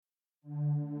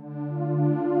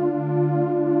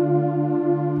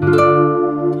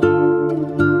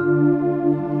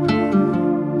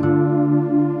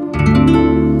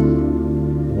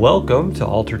Welcome to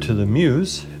Altar to the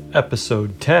Muse,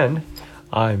 episode 10.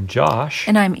 I'm Josh.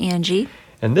 And I'm Angie.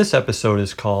 And this episode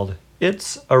is called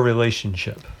It's a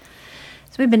Relationship.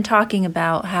 So we've been talking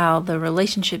about how the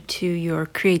relationship to your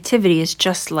creativity is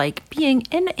just like being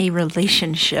in a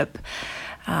relationship.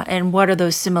 And what are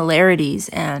those similarities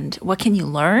and what can you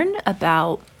learn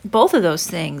about both of those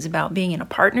things, about being in a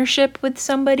partnership with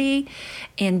somebody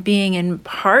and being in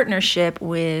partnership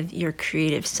with your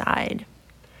creative side.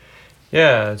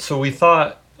 Yeah, so we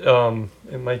thought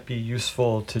it might be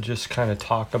useful to just kind of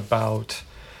talk about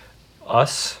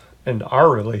us and our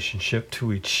relationship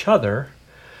to each other,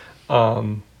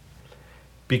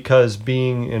 because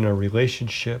being in a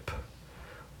relationship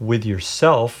with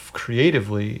yourself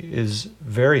creatively is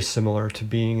very similar to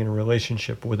being in a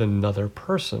relationship with another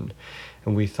person.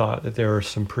 And we thought that there are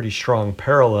some pretty strong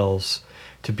parallels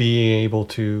to being able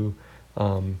to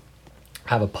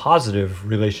have a positive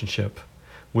relationship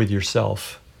with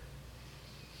yourself.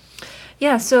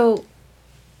 Yeah, so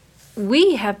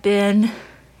we have been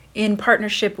in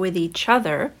partnership with each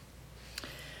other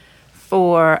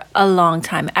for a long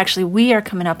time. Actually, we are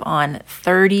coming up on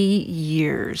 30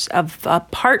 years of a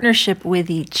partnership with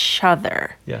each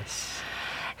other. Yes.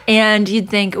 And you'd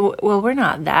think, well, we're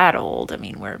not that old. I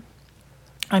mean,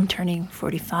 I'm turning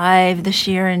 45 this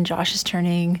year, and Josh is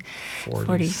turning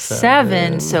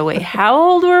 47. So wait, how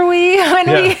old were we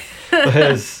when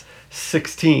Because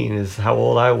 16 is how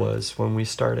old I was when we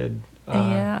started.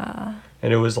 Yeah.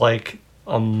 And it was like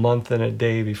a month and a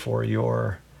day before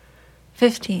your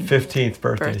 15th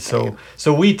birthday.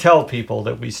 So we tell people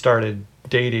that we started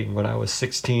dating when I was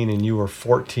 16 and you were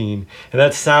 14, and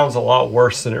that sounds a lot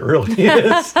worse than it really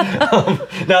is.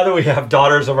 Now that we have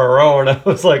daughters of our own, I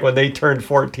was like, when they turned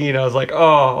 14, I was like,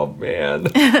 oh man.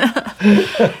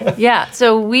 Yeah,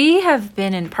 so we have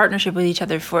been in partnership with each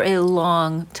other for a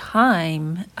long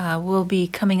time. We'll be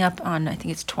coming up on, I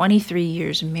think it's 23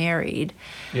 years married.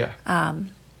 Yeah.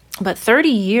 But 30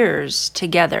 years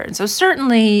together. And so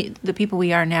certainly the people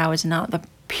we are now is not the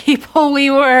people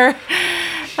we were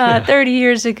 30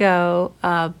 years ago.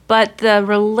 But the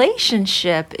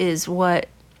relationship is what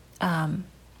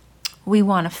we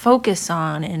want to focus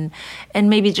on, and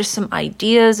maybe just some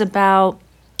ideas about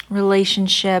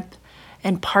relationship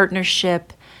and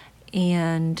partnership.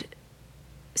 And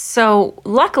so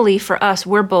luckily for us,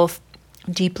 we're both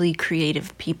deeply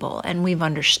creative people, and we've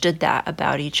understood that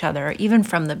about each other even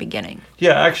from the beginning.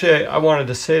 Yeah, actually, I wanted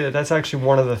to say that that's actually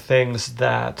one of the things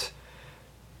that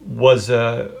was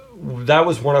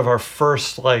one of our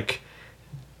first like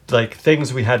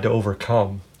things we had to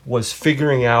overcome, was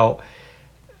figuring out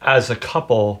as a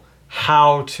couple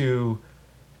how to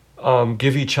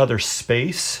give each other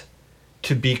space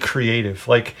to be creative.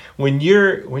 Like when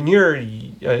you're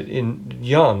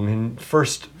young and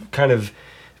first kind of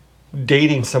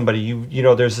dating somebody, you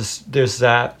know there's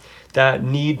that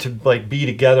need to like be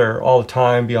together all the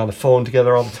time, be on the phone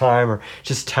together all the time, or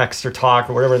just text or talk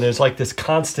or whatever, and there's like this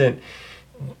constant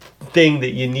thing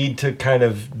that you need to kind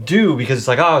of do because it's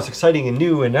like, oh, it's exciting and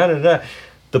new and da.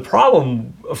 The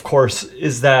problem, of course,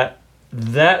 is that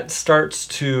starts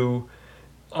to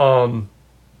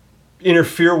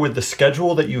interfere with the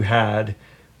schedule that you had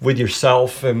with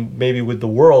yourself and maybe with the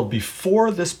world before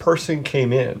this person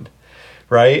came in.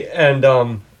 Right. And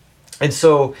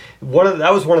so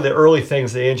that was one of the early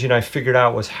things that Angie and I figured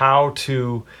out, was how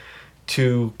to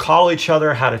call each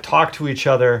other, how to talk to each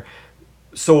other,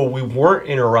 so we weren't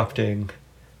interrupting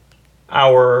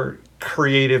our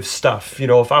creative stuff. You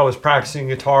know, if I was practicing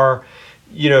guitar,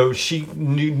 you know, she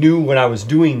knew when I was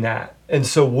doing that, and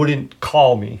so wouldn't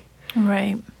call me.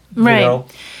 Right. You know?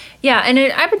 Yeah, and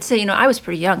I would say, I was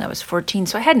pretty young. I was 14,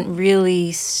 so I hadn't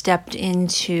really stepped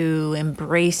into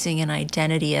embracing an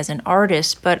identity as an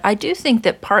artist. But I do think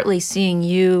that partly seeing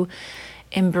you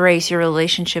embrace your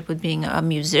relationship with being a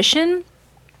musician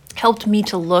helped me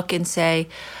to look and say,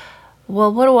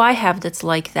 well, what do I have that's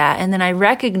like that? And then I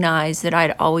recognized that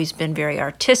I'd always been very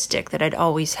artistic, that I'd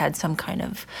always had some kind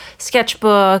of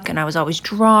sketchbook, and I was always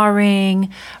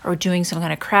drawing or doing some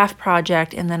kind of craft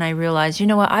project. And then I realized, you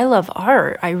know what, I love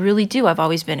art. I really do. I've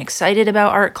always been excited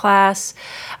about art class.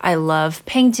 I love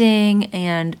painting.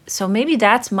 And so maybe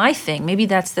that's my thing. Maybe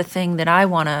that's the thing that I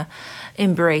want to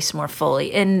embrace more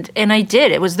fully. And I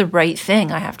did. It was the right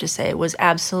thing, I have to say. It was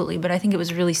absolutely. But I think it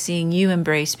was really seeing you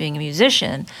embrace being a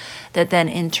musician that then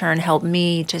in turn helped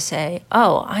me to say,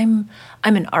 oh, I'm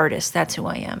an artist. That's who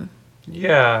I am.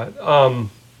 Yeah.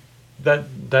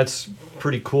 That's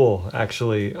pretty cool,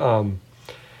 actually.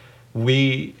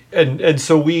 We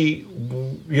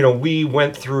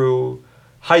went through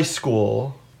high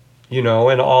school,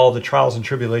 and all the trials and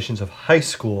tribulations of high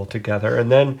school together.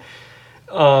 And then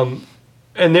and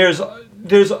there's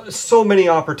so many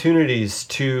opportunities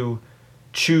to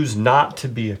choose not to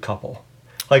be a couple.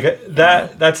 Like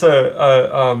that's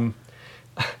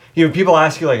people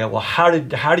ask you like, well, how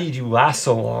did you last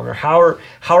so long, or how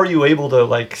are you able to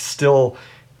like still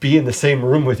be in the same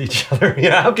room with each other?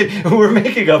 We're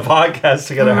making a podcast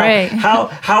together. Right.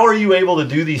 How are you able to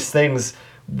do these things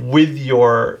with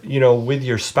your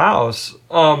spouse,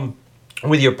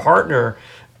 with your partner?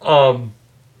 And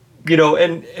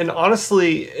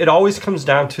honestly, it always comes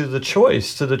down to the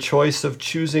choice of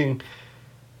choosing.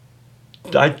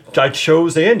 I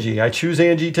chose Angie. I choose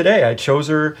Angie today. I chose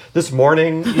her this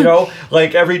morning.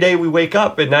 Like every day we wake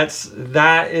up, and that's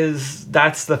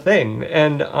the thing.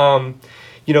 And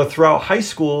throughout high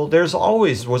school, was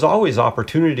always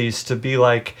opportunities to be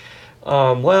like,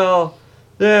 well,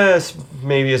 this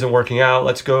maybe isn't working out.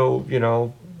 Let's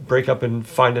go, break up and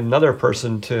find another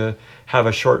person to have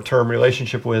a short-term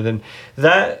relationship with, and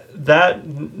that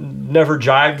never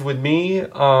jived with me.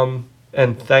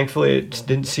 And thankfully, it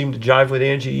didn't seem to jive with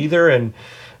Angie either. And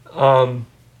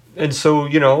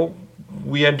so,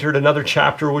 we entered another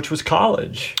chapter, which was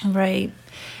college. Right.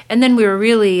 And then we were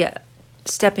really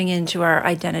stepping into our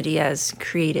identity as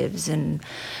creatives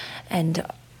and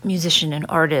musician and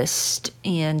artist,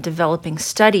 and developing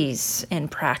studies and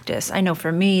practice. I know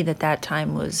for me that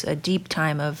time was a deep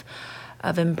time of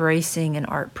embracing an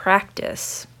art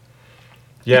practice.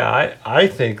 Yeah, I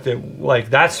think that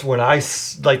like that's when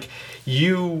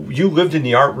you lived in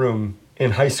the art room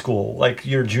in high school, like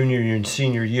your junior year and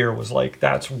senior year was like,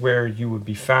 that's where you would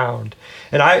be found.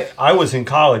 And I was in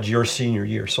college your senior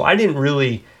year, so I didn't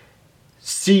really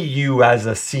see you as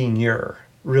a senior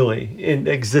really in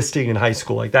existing in high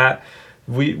school like that.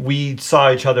 We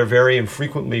saw each other very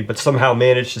infrequently, but somehow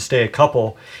managed to stay a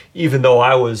couple, even though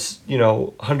I was,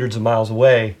 hundreds of miles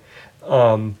away,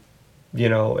 at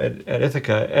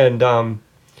Ithaca. And,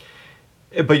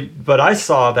 but I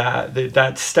saw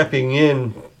that stepping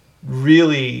in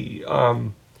really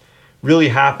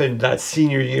happened that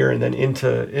senior year, and then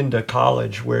into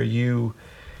college, where you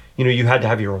had to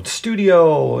have your own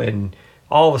studio, and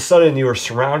all of a sudden you were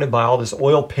surrounded by all this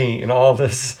oil paint and all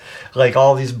this, like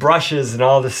all these brushes and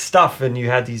all this stuff, and you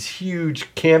had these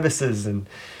huge canvases and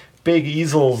big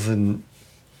easels, and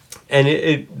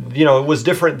it was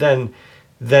different than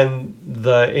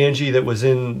the Angie that was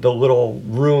in the little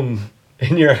room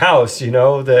in your house,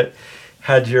 that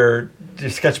had your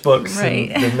sketchbooks, right,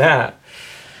 and that.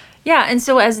 Yeah, and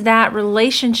so as that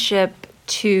relationship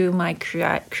to my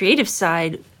creative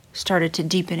side started to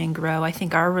deepen and grow, I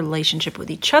think our relationship with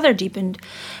each other deepened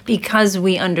because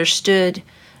we understood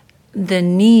the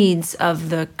needs of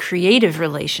the creative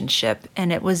relationship,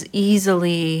 and it was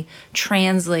easily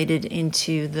translated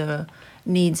into the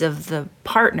needs of the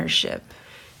partnership.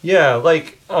 Yeah,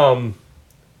 like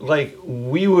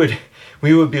we would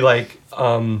be like,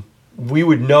 we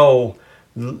would know,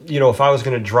 if I was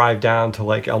going to drive down to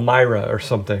like Elmira or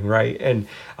something, right? And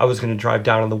I was going to drive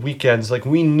down on the weekends, like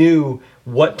we knew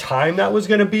what time that was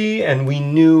going to be, and we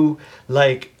knew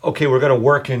like, okay, we're going to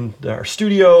work in our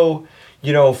studio,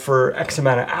 for X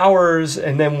amount of hours,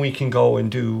 and then we can go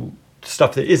and do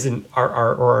stuff that isn't our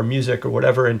art or our music or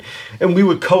whatever, and we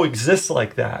would coexist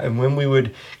like that. And when we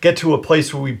would get to a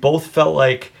place where we both felt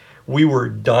like we were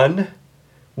done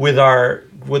with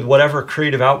whatever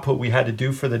creative output we had to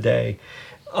do for the day,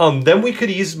 then we could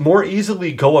more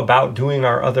easily go about doing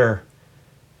our other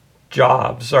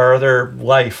jobs, our other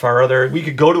life, we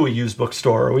could go to a used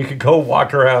bookstore, or we could go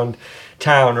walk around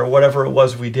town, or whatever it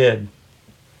was we did.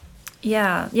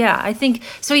 Yeah, I think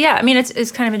so. Yeah, I mean,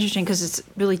 it's kind of interesting because it's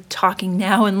really talking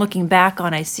now and looking back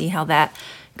on, I see how that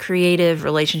creative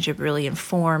relationship really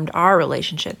informed our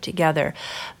relationship together.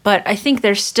 But I think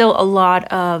there's still a lot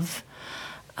of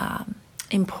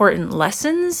important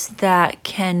lessons that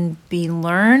can be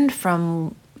learned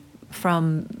from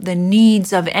the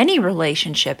needs of any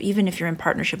relationship, even if you're in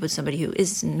partnership with somebody who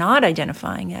is not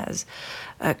identifying as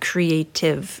a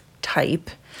creative type.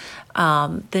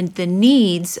 The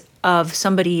needs of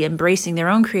somebody embracing their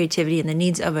own creativity and the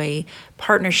needs of a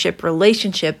partnership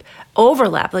relationship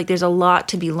overlap. Like there's a lot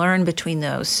to be learned between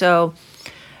those. So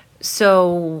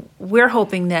we're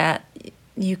hoping that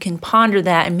you can ponder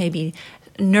that and maybe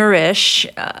nourish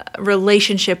a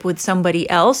relationship with somebody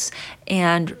else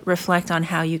and reflect on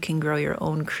how you can grow your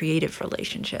own creative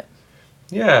relationship.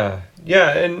 Yeah.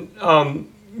 And,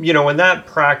 and that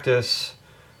practice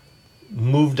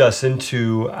moved us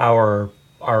into our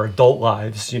adult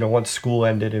lives. Once school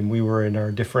ended and we were in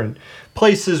our different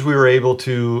places, we were able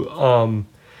to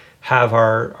have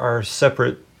our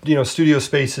separate, studio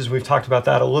spaces. We've talked about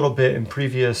that a little bit in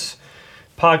previous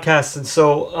podcasts. And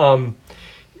so,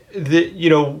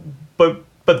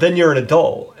 but then you're an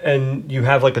adult and you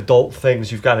have like adult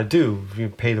things you've got to do. You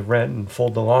pay the rent and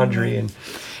fold the laundry and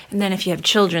then if you have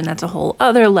children, that's a whole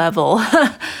other level.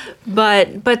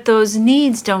 but those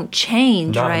needs don't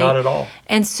change, right? Not at all.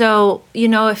 And so,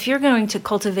 if you're going to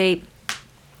cultivate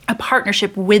a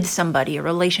partnership with somebody, a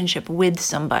relationship with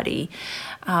somebody,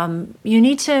 you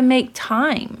need to make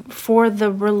time for the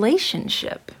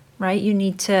relationship, right? You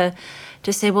need to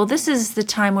say, well, this is the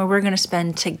time where we're going to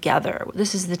spend together.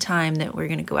 This is the time that we're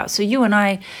going to go out. So you and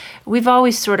I, we've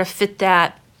always sort of fit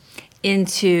that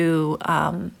into,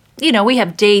 we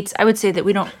have dates. I would say that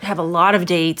we don't have a lot of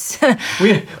dates.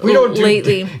 we don't do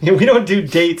lately. We don't do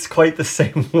dates quite the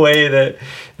same way that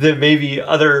maybe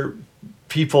other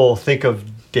people think of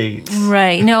dates.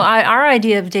 Right. No, our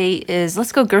idea of date is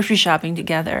let's go grocery shopping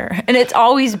together. And it's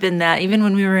always been that. Even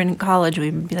when we were in college,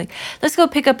 we would be like, let's go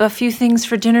pick up a few things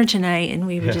for dinner tonight. And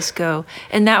we would just go.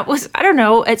 And that was, I don't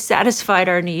know, it satisfied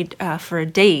our need for a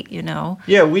date,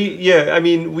 Yeah, I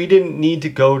mean, we didn't need to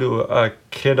go to a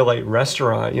candlelight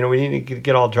restaurant. We didn't need to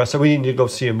get all dressed up. We didn't need to go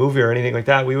see a movie or anything like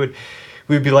that. We'd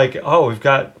be like, oh, we've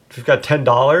got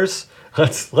 $10.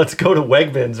 Let's go to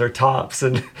Wegmans or Tops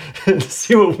and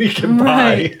see what we can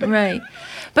buy. Right.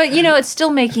 But, it's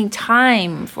still making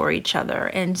time for each other.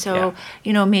 And so,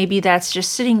 maybe that's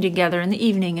just sitting together in the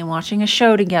evening and watching a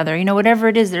show together. Whatever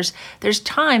it is, there's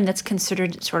time that's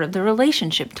considered sort of the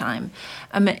relationship time.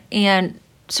 And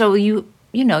so you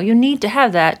need to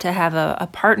have that to have a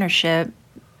partnership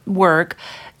work.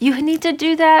 You need to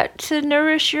do that to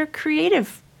nourish your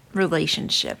creative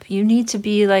relationship. You need to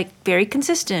be very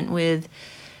consistent with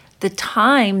the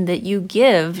time that you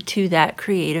give to that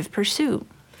creative pursuit.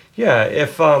 Yeah,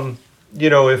 if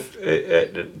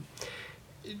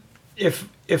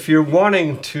you're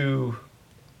wanting to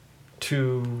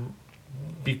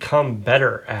become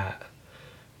better at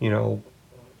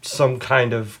some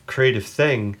kind of creative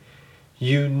thing,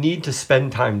 you need to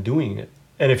spend time doing it.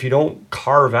 And if you don't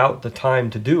carve out the time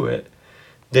to do it,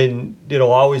 then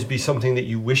it'll always be something that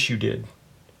you wish you did.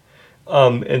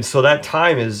 And so that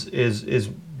time is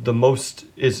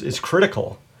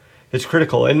critical. It's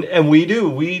critical. And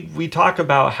we talk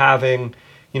about having,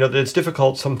 that it's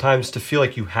difficult sometimes to feel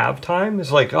like you have time.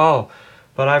 It's like, oh,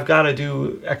 but I've got to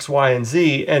do X, Y, and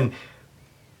Z.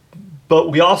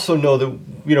 But we also know that,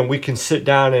 we can sit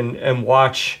down and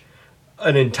watch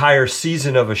an entire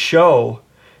season of a show,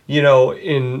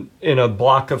 in a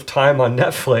block of time on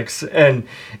Netflix. And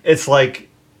it's like,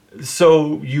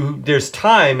 so there's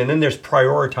time, and then there's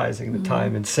prioritizing the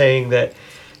time and saying that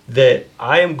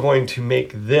I am going to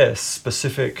make this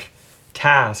specific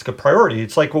task a priority.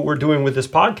 It's like what we're doing with this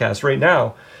podcast right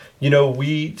now.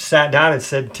 We sat down and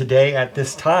said, today at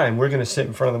this time, we're going to sit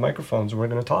in front of the microphones and we're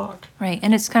going to talk. Right.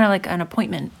 And it's kind of like an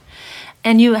appointment.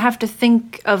 And you have to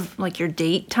think of your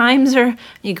date times, or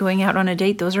you going out on a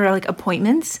date. Those are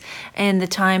appointments. And the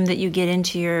time that you get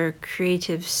into your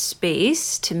creative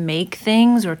space to make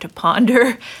things or to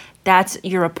ponder, that's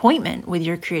your appointment with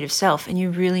your creative self. And you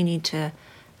really need to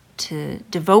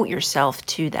devote yourself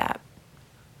to that.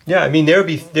 Yeah, I mean, there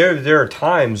are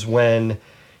times when,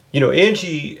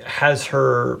 Angie has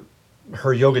her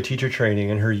yoga teacher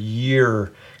training and her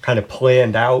year kind of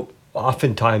planned out.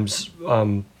 Oftentimes,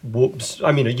 a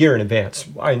year in advance.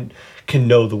 I can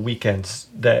know the weekends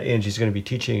that Angie's going to be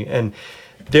teaching, and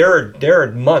there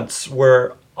are months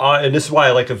where, and this is why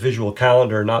I like a visual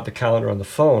calendar, not the calendar on the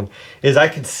phone, is I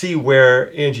can see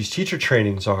where Angie's teacher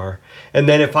trainings are, and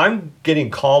then if I'm getting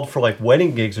called for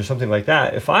wedding gigs or something like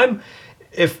that,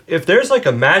 if there's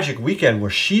a magic weekend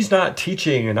where she's not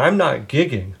teaching and I'm not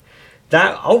gigging,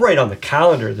 that I'll write on the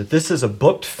calendar that this is a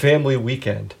booked family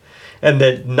weekend. And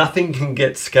that nothing can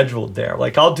get scheduled there.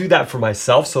 I'll do that for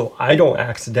myself so I don't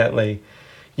accidentally,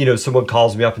 someone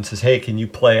calls me up and says, hey, can you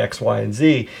play X, Y, and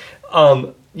Z?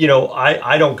 I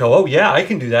don't go, oh, yeah, I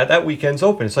can do that. That weekend's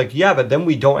open. It's like, yeah, but then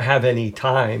we don't have any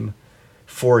time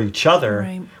for each other.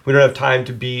 Right. We don't have time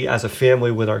to be as a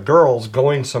family with our girls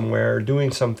going somewhere,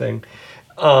 doing something.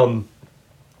 So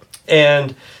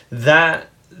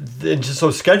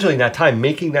scheduling that time,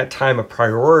 making that time a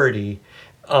priority,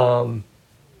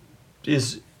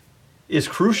 is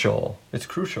crucial. It's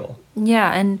crucial.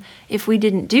 Yeah, and if we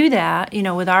didn't do that,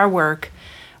 with our work,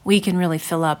 we can really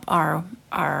fill up our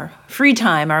free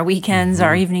time, our weekends,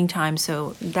 our evening time.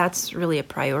 So that's really a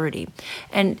priority.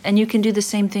 And you can do the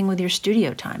same thing with your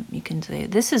studio time. You can say,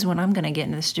 this is when I'm going to get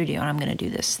into the studio and I'm going to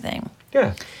do this thing.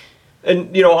 Yeah.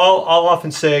 And, I'll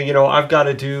often say, I've got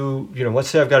to do, let's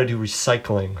say I've got to do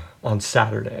recycling on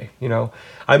Saturday,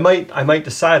 I might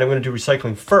decide I'm going to do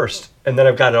recycling first, and then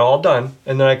I've got it all done,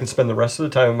 and then I can spend the rest of the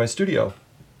time in my studio.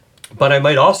 But I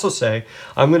might also say,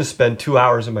 I'm going to spend 2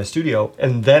 hours in my studio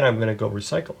and then I'm going to go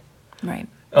recycle. Right.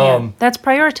 That's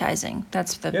prioritizing.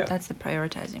 That's the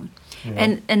prioritizing.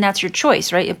 Yeah. And that's your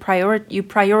choice, right? You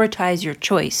prioritize your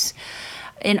choice.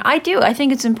 And I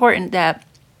think it's important that,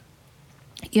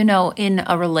 in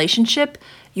a relationship,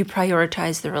 you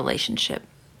prioritize the relationship.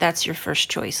 That's your first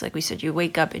choice. Like we said, you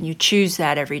wake up and you choose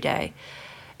that every day.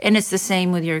 And it's the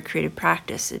same with your creative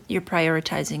practice. You're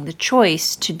prioritizing the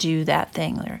choice to do that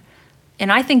thing there.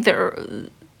 And I think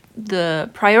the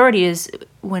priority is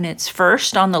when it's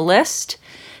first on the list,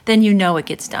 then it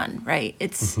gets done, right?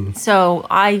 So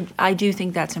I do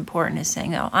think that's important, is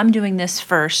saying, oh, I'm doing this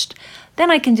first, then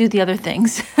I can do the other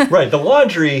things. Right. The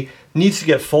laundry needs to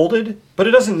get folded, but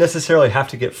it doesn't necessarily have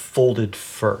to get folded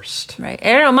first. Right.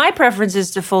 I don't know, my preference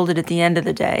is to fold it at the end of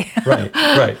the day.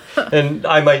 Right. And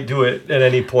I might do it at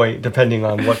any point, depending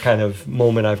on what kind of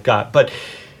moment I've got. But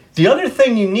the other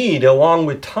thing you need, along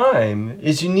with time,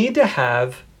 is you need to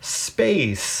have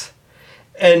space.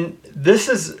 And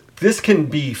this can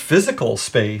be physical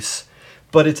space,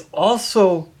 but it's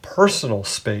also personal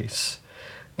space.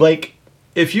 Like,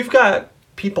 if you've got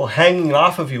people hanging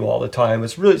off of you all the time,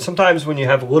 it's really, sometimes when you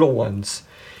have little ones,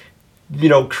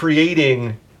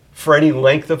 creating for any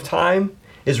length of time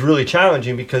is really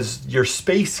challenging because your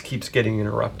space keeps getting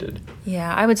interrupted.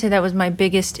 Yeah, I would say that was my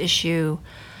biggest issue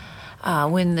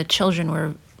when the children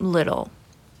were little,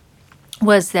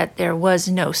 was that there was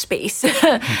no space.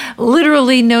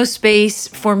 Literally no space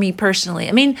for me personally.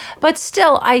 I mean, but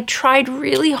still, I tried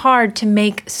really hard to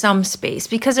make some space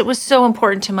because it was so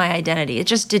important to my identity. It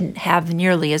just didn't have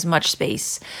nearly as much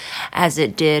space as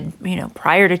it did,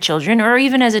 prior to children, or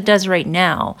even as it does right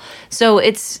now. So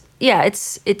it's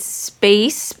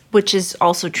space, which is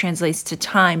also translates to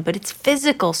time, but it's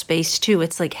physical space too.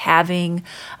 It's like having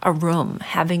a room,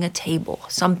 having a table,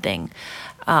 something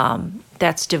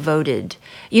that's devoted.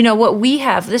 What we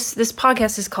have, this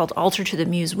podcast is called Altar to the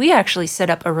Muse. We actually set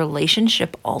up a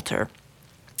relationship altar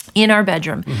in our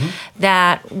bedroom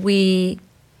that we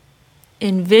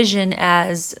envision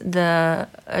as the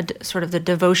sort of the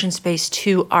devotion space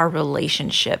to our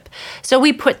relationship. So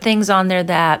we put things on there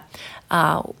that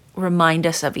remind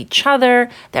us of each other,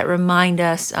 that remind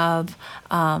us of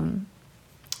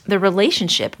the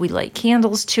relationship. We light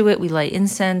candles to it, we light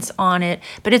incense on it,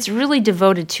 but it's really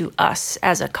devoted to us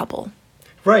as a couple.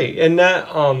 Right, and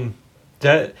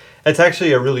that's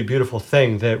actually a really beautiful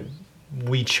thing that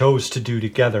we chose to do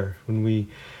together when we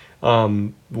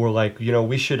were like,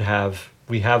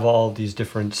 we have all these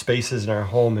different spaces in our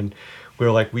home, and we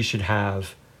were like, we should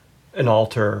have an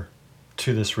altar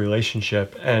to this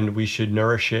relationship, and we should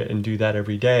nourish it and do that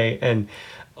every day.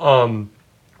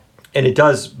 And it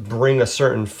does bring a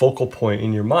certain focal point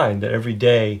in your mind that every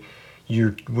day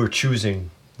we're choosing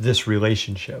this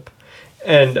relationship.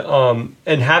 And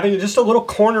having just a little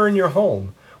corner in your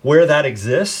home where that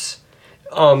exists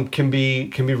can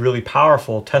be really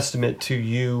powerful, testament to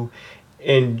you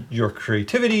and your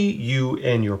creativity, you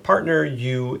and your partner,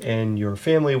 you and your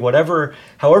family,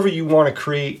 however you want to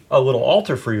create a little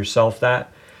altar for yourself,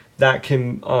 that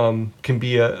can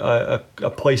be a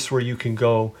place where you can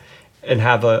go and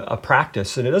have a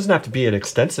practice. And it doesn't have to be an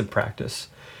extensive practice,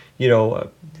 a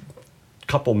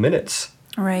couple minutes.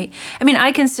 Right. I mean,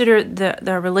 I consider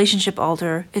the relationship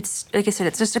altar, it's, like I said,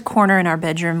 it's just a corner in our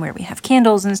bedroom where we have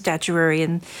candles and statuary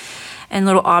and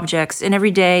little objects. And every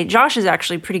day, Josh is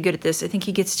actually pretty good at this. I think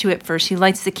he gets to it first. He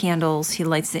lights the candles, he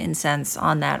lights the incense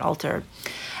on that altar.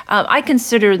 I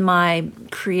consider my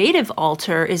creative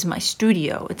altar is my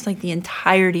studio. It's like the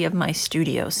entirety of my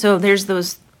studio. So there's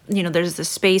those, there's the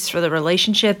space for the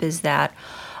relationship, is that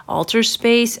altar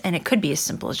space, and it could be as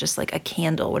simple as just like a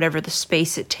candle, whatever the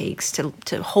space it takes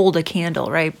to hold a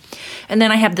candle, right? And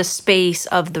then I have the space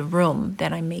of the room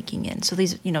that I'm making in. So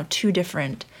these, two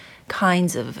different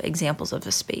kinds of examples of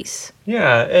a space.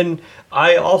 Yeah, and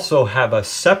I also have a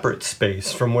separate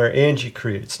space from where Angie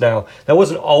creates. Now, that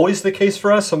wasn't always the case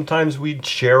for us. Sometimes we'd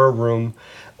share a room,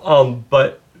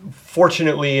 but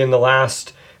fortunately in the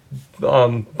last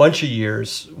bunch of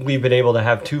years, we've been able to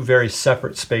have two very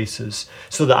separate spaces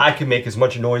so that I can make as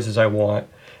much noise as I want,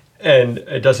 and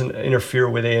it doesn't interfere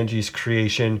with Angie's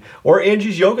creation or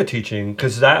Angie's yoga teaching,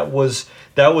 because that was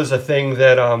a thing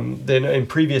that then in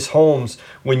previous homes,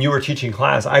 when you were teaching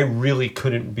class, I really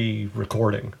couldn't be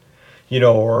recording,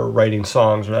 or writing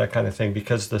songs or that kind of thing,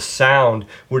 because the sound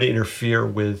would interfere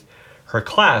with her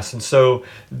class. And so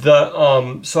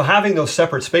so having those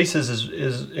separate spaces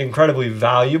is incredibly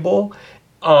valuable,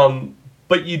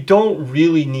 but you don't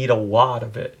really need a lot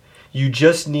of it. You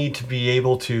just need to be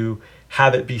able to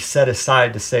have it be set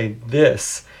aside to say,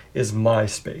 this is my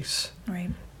space. Right.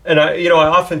 And I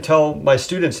often tell my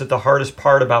students that the hardest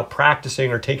part about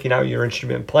practicing or taking out your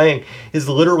instrument and playing is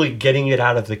literally getting it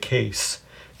out of the case,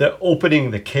 the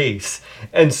opening the case.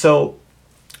 And so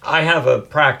I have a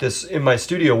practice in my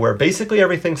studio where basically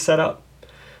everything's set up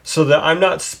so that I'm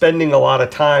not spending a lot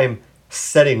of time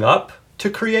setting up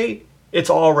to create. It's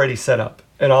already set up,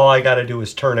 and all I got to do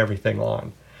is turn everything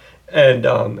on. And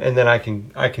then I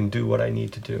can do what I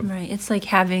need to do. Right. It's like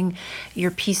having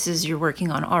your pieces you're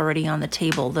working on already on the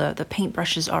table, the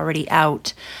paintbrush is already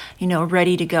out,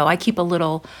 ready to go. I keep a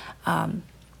little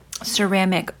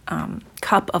ceramic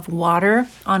cup of water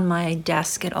on my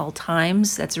desk at all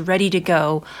times that's ready to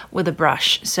go with a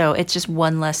brush. So it's just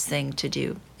one less thing to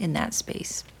do in that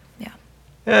space. Yeah.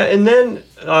 Yeah, and then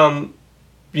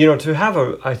to have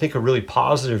I think a really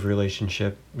positive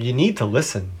relationship, you need to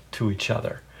listen to each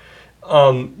other.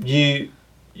 And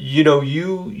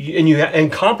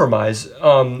compromise,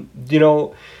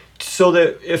 so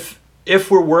that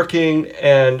if we're working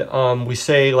and we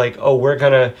say like, oh, we're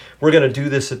gonna do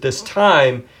this at this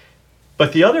time,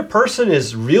 but the other person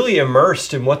is really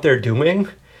immersed in what they're doing,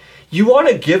 you want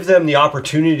to give them the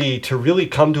opportunity to really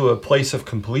come to a place of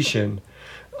completion.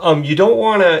 You don't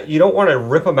want to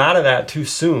rip them out of that too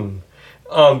soon.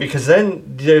 Because then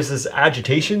there's this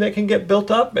agitation that can get built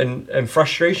up and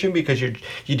frustration because you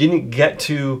didn't get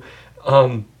to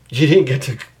come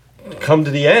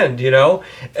to the end,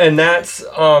 and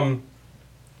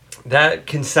that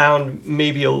can sound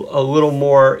maybe a little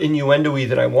more innuendo-y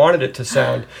than I wanted it to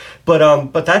sound,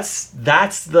 but that's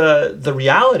the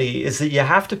reality, is that you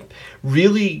have to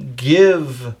really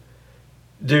give.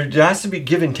 There has to be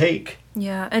give and take.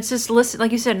 Yeah, it's just listen,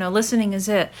 like you said. No, listening is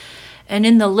it. And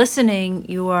in the listening,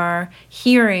 you are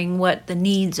hearing what the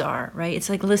needs are, right? It's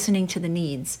like listening to the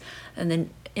needs. And then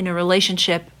in a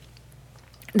relationship,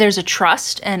 there's a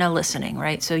trust and a listening,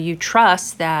 right? So you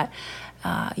trust that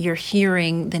you're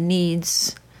hearing the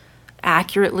needs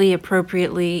accurately,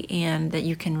 appropriately, and that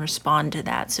you can respond to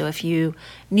that. So if you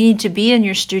need to be in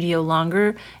your studio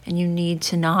longer and you need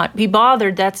to not be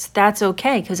bothered, that's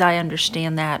okay, because I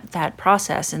understand that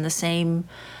process. And the same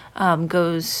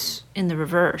goes in the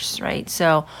reverse, right?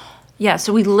 So, yeah,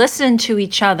 so we listen to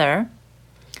each other.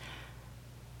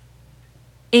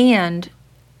 And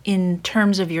in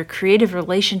terms of your creative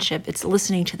relationship, it's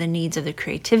listening to the needs of the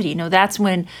creativity. That's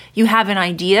when you have an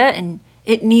idea and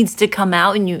it needs to come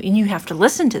out, and you have to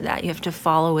listen to that. You have to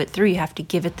follow it through. You have to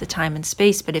give it the time and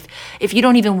space. But if you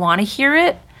don't even want to hear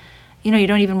it, you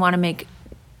don't even want to make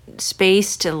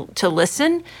space to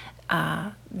listen,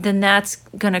 then that's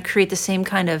going to create the same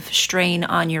kind of strain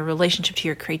on your relationship to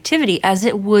your creativity as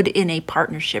it would in a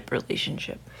partnership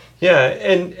relationship. Yeah,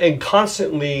 and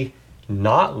constantly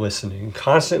not listening,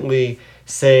 constantly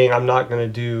saying I'm not going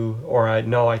to do, or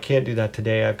I can't do that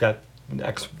today. I've got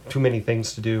too many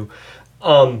things to do,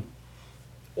 or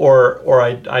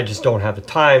I just don't have the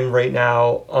time right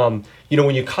now.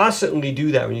 When you constantly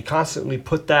do that, when you constantly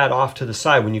put that off to the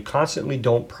side, when you constantly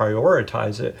don't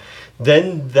prioritize it,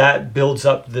 then that builds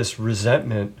up this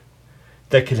resentment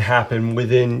that can happen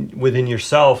within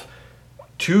yourself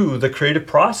to the creative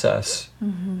process.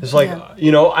 Mm-hmm. It's like,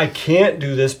 I can't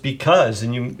do this because,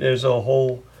 and there's a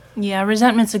whole... Yeah,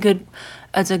 resentment's a good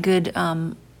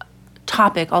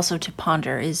topic also to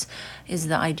ponder, is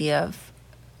the idea of,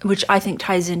 which I think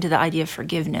ties into the idea of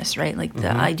forgiveness, right? Like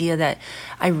the idea that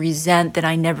I resent that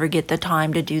I never get the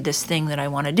time to do this thing that I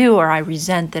want to do, or I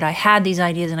resent that I had these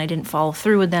ideas and I didn't follow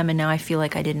through with them, and now I feel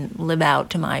like I didn't live out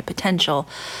to my potential.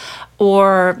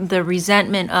 Or the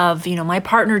resentment of, my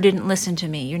partner didn't listen to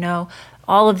me,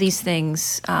 all of these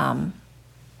things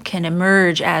can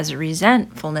emerge as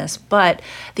resentfulness. But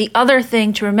the other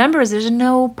thing to remember is there's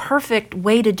no perfect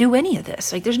way to do any of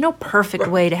this. Like, there's no perfect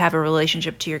way to have a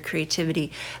relationship to your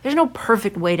creativity. There's no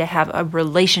perfect way to have a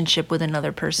relationship with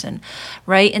another person,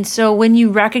 right? And so when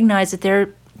you recognize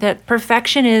that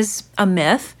perfection is a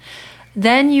myth,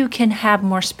 then you can have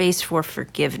more space for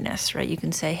forgiveness, right? You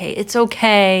can say, hey, it's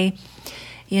okay,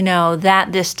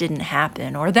 that this didn't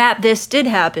happen, or that this did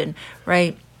happen,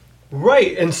 right?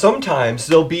 Right, and sometimes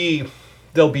there'll be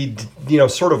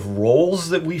sort of roles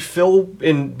that we fill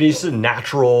in. It's a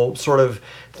natural sort of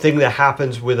thing that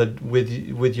happens with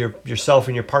yourself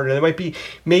and your partner. There might be,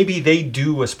 maybe they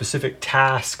do a specific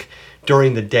task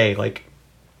during the day, like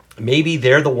maybe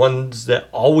they're the ones that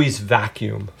always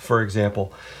vacuum, for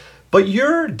example, but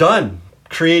you're done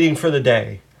creating for the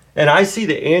day, and I see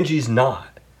that Angie's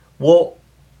not. Well,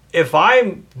 if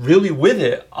I'm really with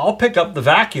it, I'll pick up the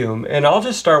vacuum and I'll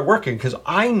just start working, because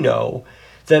I know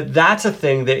that that's a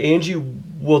thing that Angie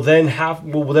will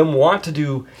then want to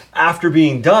do after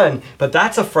being done, but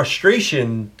that's a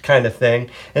frustration kind of thing.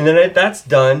 And then that's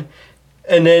done,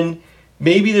 and then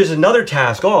maybe there's another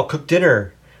task. Oh, I'll cook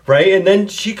dinner, right? And then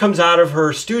she comes out of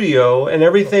her studio and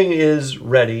everything is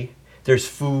ready. There's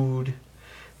food.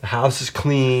 The house is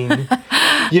clean.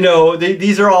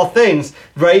 These are all things,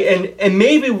 right? And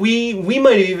maybe we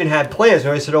might have even had plans.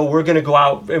 I said, oh, we're going to go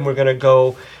out and we're going to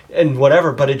go and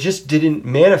whatever, but it just didn't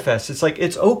manifest. It's like,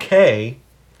 it's okay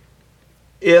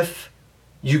if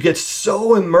you get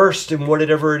so immersed in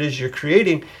whatever it is you're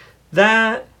creating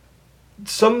that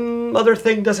some other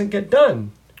thing doesn't get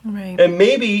done. Right. And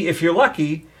maybe if you're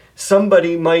lucky,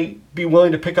 somebody might be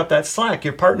willing to pick up that slack.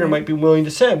 Your partner might be willing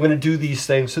to say, I'm going to do these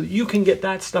things so that you can get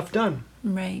that stuff done.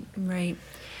 Right.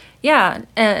 Yeah,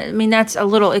 that's a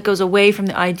little, it goes away from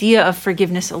the idea of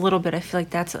forgiveness a little bit. I feel like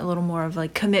that's a little more of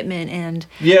like commitment and...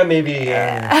 Yeah, maybe. You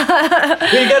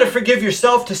got to forgive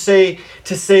yourself to say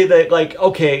that, like,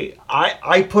 okay,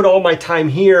 I put all my time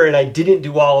here and I didn't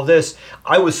do all of this.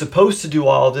 I was supposed to do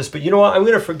all of this, but you know what? I'm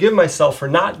going to forgive myself for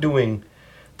not doing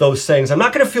those things. I'm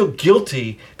not going to feel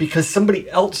guilty because somebody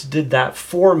else did that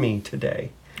for me today.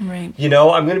 Right.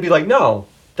 I'm going to be like, no,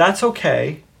 that's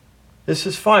okay. This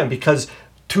is fine, because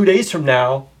 2 days from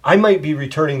now, I might be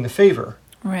returning the favor.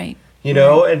 Right.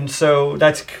 And so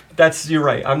that's you're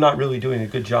right. I'm not really doing a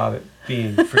good job at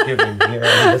being forgiving here.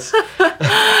 No,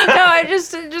 I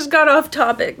just got off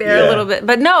topic there a little bit.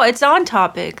 But no, it's on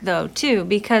topic though too,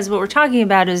 because what we're talking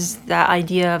about is that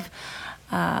idea of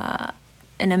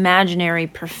an imaginary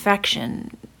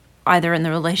perfection, either in the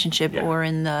relationship or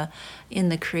in the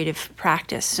creative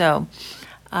practice. So,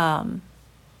 and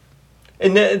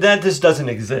that just doesn't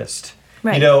exist.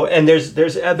 Right. And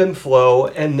there's ebb and flow,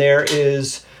 and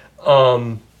there's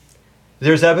ebb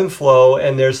and flow,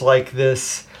 and there's like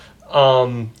this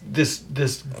kind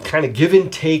of give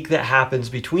and take that happens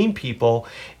between people,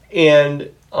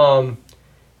 and the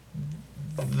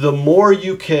more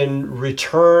you can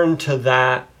return to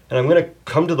that, and I'm going to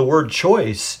come to the word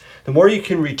choice, the more you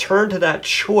can return to that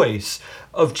choice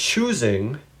of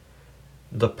choosing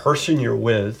the person you're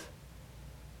with,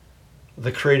 the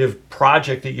creative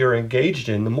project that you're engaged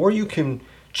in, the more you can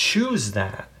choose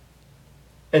that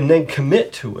and then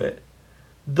commit to it,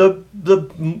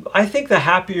 I think the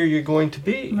happier you're going to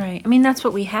be. Right. That's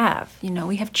what we have.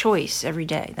 We have choice every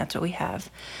day. That's what we have.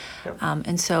 Yep.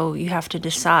 And so you have to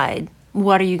decide,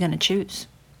 what are you going to choose?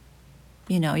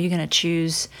 You're going to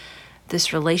choose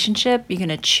this relationship. You're going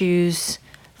to choose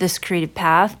this creative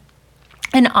path.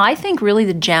 And I think really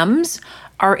the gems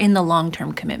are in the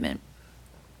long-term commitment.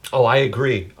 Oh, I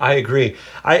agree. It's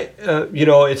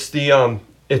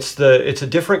a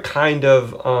different kind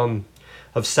of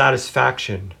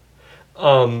satisfaction.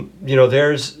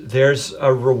 There's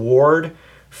a reward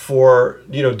for,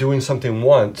 doing something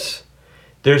once.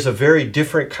 There's a very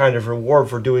different kind of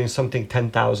reward for doing something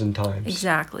 10,000 times.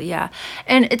 Exactly, yeah.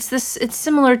 And it's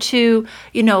similar to,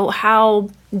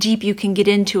 how deep you can get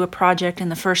into a project in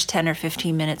the first 10 or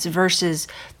 15 minutes versus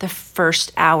the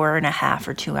first hour and a half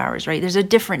or 2 hours, right? There's a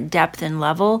different depth and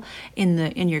level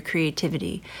in your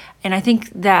creativity. And I think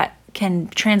that can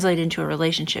translate into a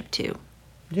relationship too.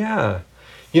 Yeah.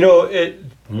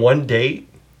 One date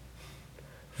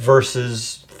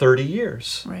versus 30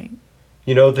 years. Right.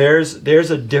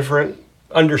 There's a different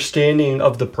understanding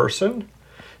of the person.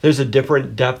 There's a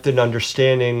different depth and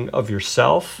understanding of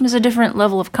yourself. There's a different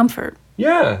level of comfort.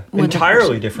 Yeah,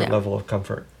 entirely different level of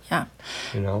comfort. Yeah.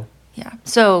 Yeah.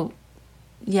 So,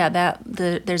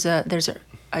 there's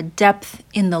a depth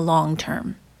in the long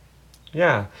term.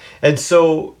 Yeah. And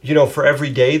so, for every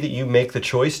day that you make the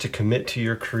choice to commit to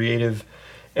your creative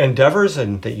endeavors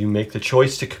and that you make the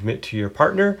choice to commit to your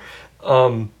partner,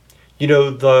 as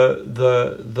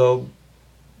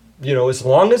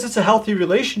long as it's a healthy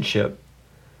relationship,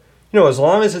 as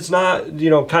long as it's not,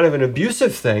 kind of an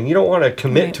abusive thing, you don't want to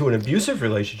commit to an abusive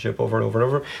relationship over and over and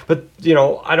over. But,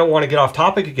 I don't want to get off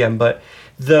topic again, but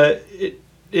it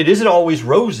isn't always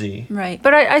rosy. Right.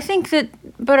 But I think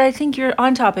you're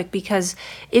on topic, because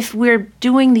if we're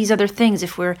doing these other things,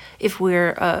 if we're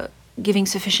giving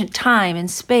sufficient time and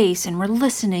space, and we're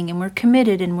listening, and we're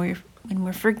committed, and we're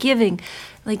forgiving,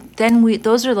 like, then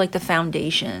those are like the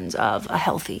foundations of a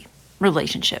healthy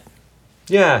relationship.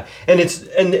 Yeah, and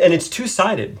it's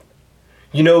two-sided.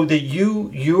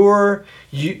 That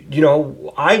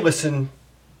I listen,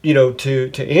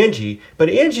 to Angie, but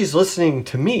Angie's listening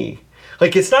to me.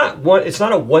 Like, it's not a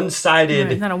one-sided.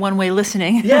 Right, it's not a one-way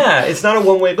listening. Yeah, it's not a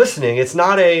one-way listening. It's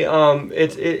not a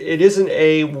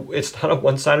it's not a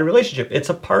one-sided relationship. It's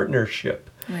a partnership.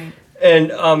 Right.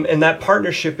 And that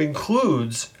partnership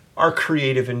includes our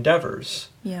creative endeavors.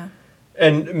 Yeah.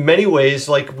 in many ways,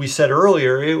 like we said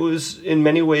earlier, it was in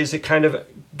many ways it kind of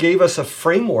gave us a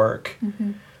framework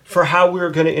for how we were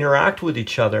going to interact with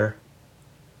each other,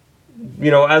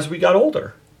 as we got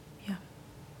older.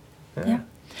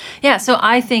 Yeah. So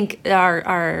I think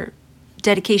our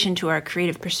dedication to our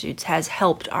creative pursuits has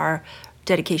helped our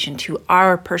dedication to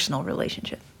our personal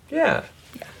relationship. Yeah,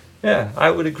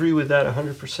 I would agree with that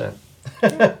 100%.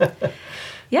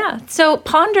 Yeah. So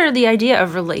ponder the idea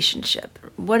of relationship.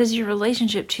 What is your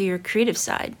relationship to your creative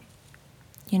side?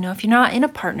 If you're not in a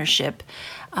partnership,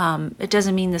 it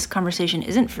doesn't mean this conversation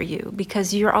isn't for you,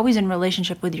 because you're always in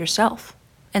relationship with yourself.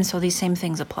 And so these same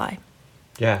things apply.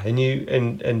 Yeah, and you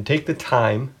and take the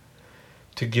time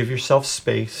to give yourself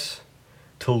space,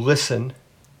 to listen,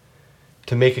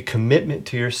 to make a commitment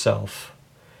to yourself,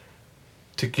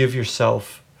 to give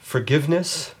yourself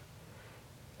forgiveness,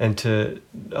 and to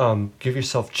give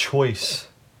yourself choice,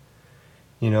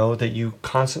 that you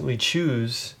constantly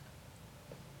choose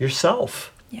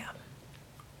yourself.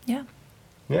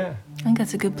 Yeah. I think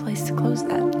that's a good place to close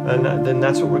that. And then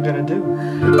that's what we're going to do.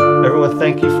 Everyone,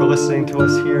 thank you for listening to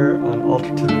us here on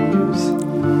Altar to the Muse.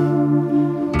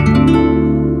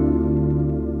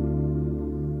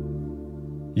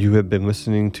 You have been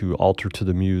listening to Altar to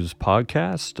the Muse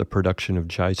podcast, a production of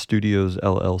Jai Studios,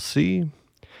 LLC.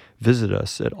 Visit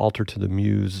us at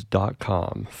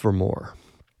altartothemuse.com for more.